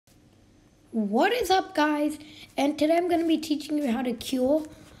What is up, guys? And today I'm going to be teaching you how to cure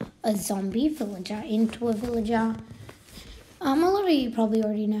a zombie villager into a villager. A lot of you probably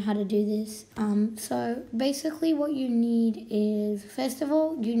already know how to do this. So basically what you need is, first of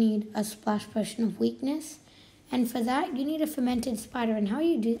all, you need a splash potion of weakness. And for that, you need a fermented spider. And how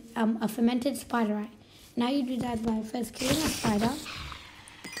you do, a fermented spider eye. And how you do that is by first killing a spider.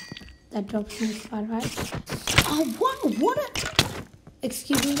 That drops my spider eye. Oh,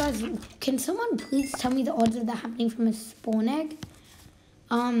 excuse me, guys. Can someone please tell me the odds of that happening from a spawn egg?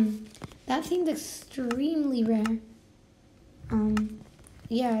 That seems extremely rare.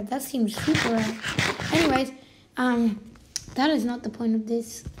 Yeah, that seems super rare. Anyways, that is not the point of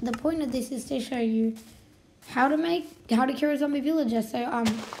this. The point of this is to show you how to cure a zombie villager. So,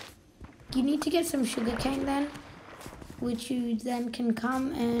 you need to get some sugarcane then, which you then can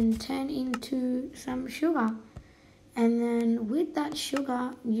come and turn into some sugar. And then with that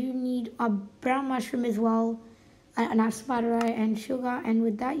sugar, you need a brown mushroom as well, a spider eye and sugar. And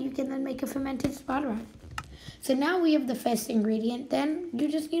with that, you can then make a fermented spider eye. So now we have the first ingredient. Then you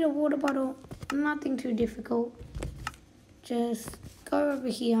just need a water bottle. Nothing too difficult. Just go over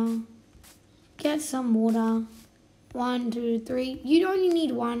here. Get some water. 1, 2, 3. You only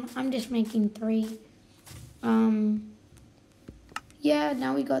need 1. I'm just making 3. Yeah,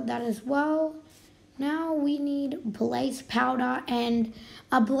 now we got that as well. Now we need blaze powder and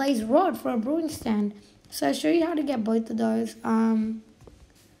a blaze rod for a brewing stand. So I'll show you how to get both of those.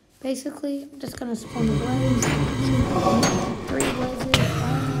 Basically, I'm just going to spawn a blaze. 3 blazes.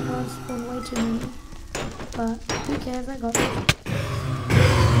 Oh my god, spawned way too many. But who cares, I got it.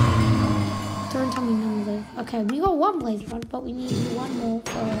 Don't tell me none of those. Okay, we got 1 blaze rod, but we need 1 more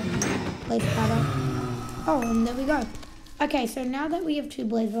for blaze powder. Oh, and there we go. Okay, so now that we have 2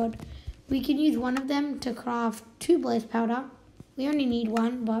 blaze rod, we can use 1 of them to craft 2 blaze powder. We only need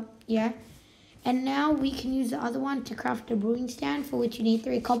 1, but yeah. And now we can use the other one to craft a brewing stand, for which you need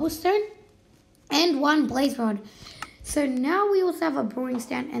 3 cobblestone and 1 blaze rod. So now we also have a brewing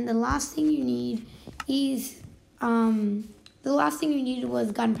stand, and the last thing you need is, was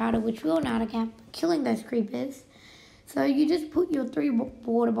gunpowder, which we all know how to get, killing those creepers. So you just put your 3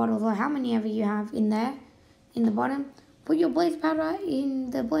 water bottles, or how many ever you have in there, in the bottom. Put your blaze powder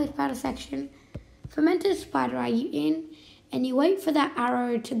in the blaze powder section. Fermented spider eye you in. And you wait for that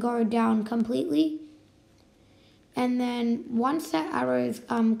arrow to go down completely. And then once that arrow is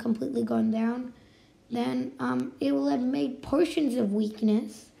completely gone down, then it will have made potions of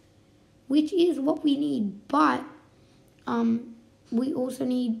weakness, which is what we need. But we also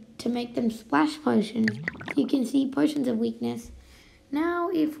need to make them splash potions. You can see potions of weakness. Now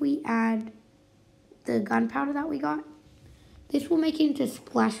if we add the gunpowder that we got, this will make it into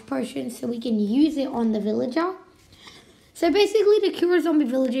splash potions so we can use it on the villager. So basically, to cure a zombie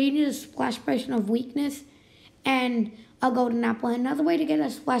villager, you need a splash potion of weakness and a golden apple. Another way to get a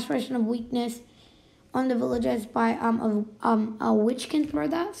splash potion of weakness on the villager is by a witch can throw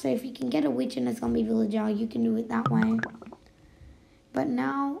that. So if you can get a witch in a zombie villager, you can do it that way. But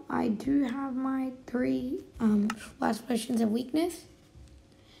now I do have my 3 splash potions of weakness.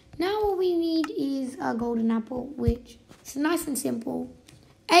 Now what we need is a golden apple, which is nice and simple.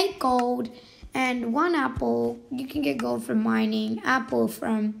 8 gold and 1 apple. You can get gold from mining, apple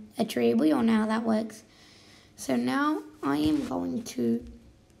from a tree. We all know how that works. So now I am going to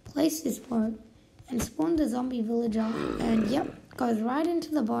place this boat and spawn the zombie villager. And yep, goes right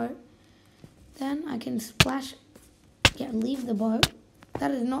into the boat. Then I can splash, leave the boat.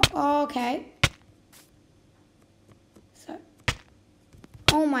 That is not, oh, okay. So,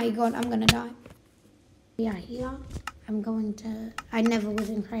 oh my god, I'm gonna die. We are here. I never was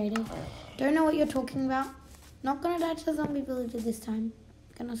in creative. Don't know what you're talking about. Not gonna die to the zombie villager this time.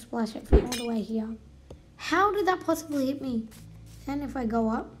 Gonna splash it from all the way here. How did that possibly hit me? Then if I go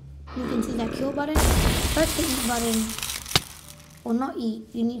up, you can see that kill button. Press the eat button. Or not eat.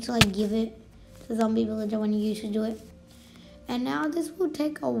 You need to give it to the zombie villager when you usually do it. And now this will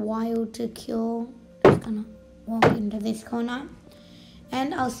take a while to kill. Just gonna walk into this corner.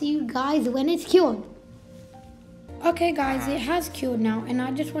 And I'll see you guys when it's killed. Okay guys, it has cured now, and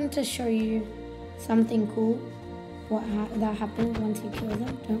I just wanted to show you something cool. That happens once you kill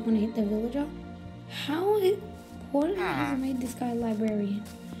them. Don't want to hit the villager. What has made this guy a librarian?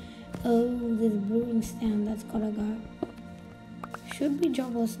 Oh, this brewing stand, that's gotta go. Should be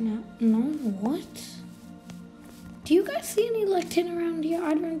jobless now. No, what? Do you guys see any lectin around here?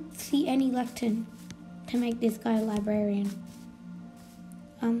 I don't see any lectin to make this guy a librarian.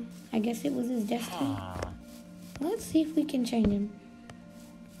 I guess it was his destiny. Let's see if we can change him.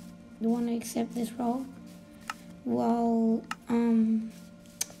 Do you want to accept this role? Well,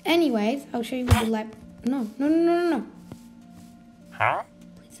 Anyways, I'll show you what the light... No. Huh?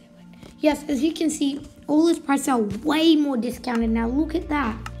 Please say wait. Yes, as you can see, all these prices are way more discounted now. Look at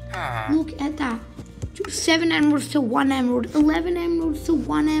that. Look at that. 7 emeralds to 1 emerald. 11 emeralds to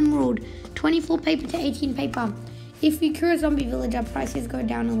 1 emerald. 24 paper to 18 paper. If you cure a zombie villager, prices go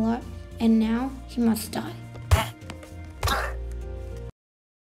down a lot. And now, he must die.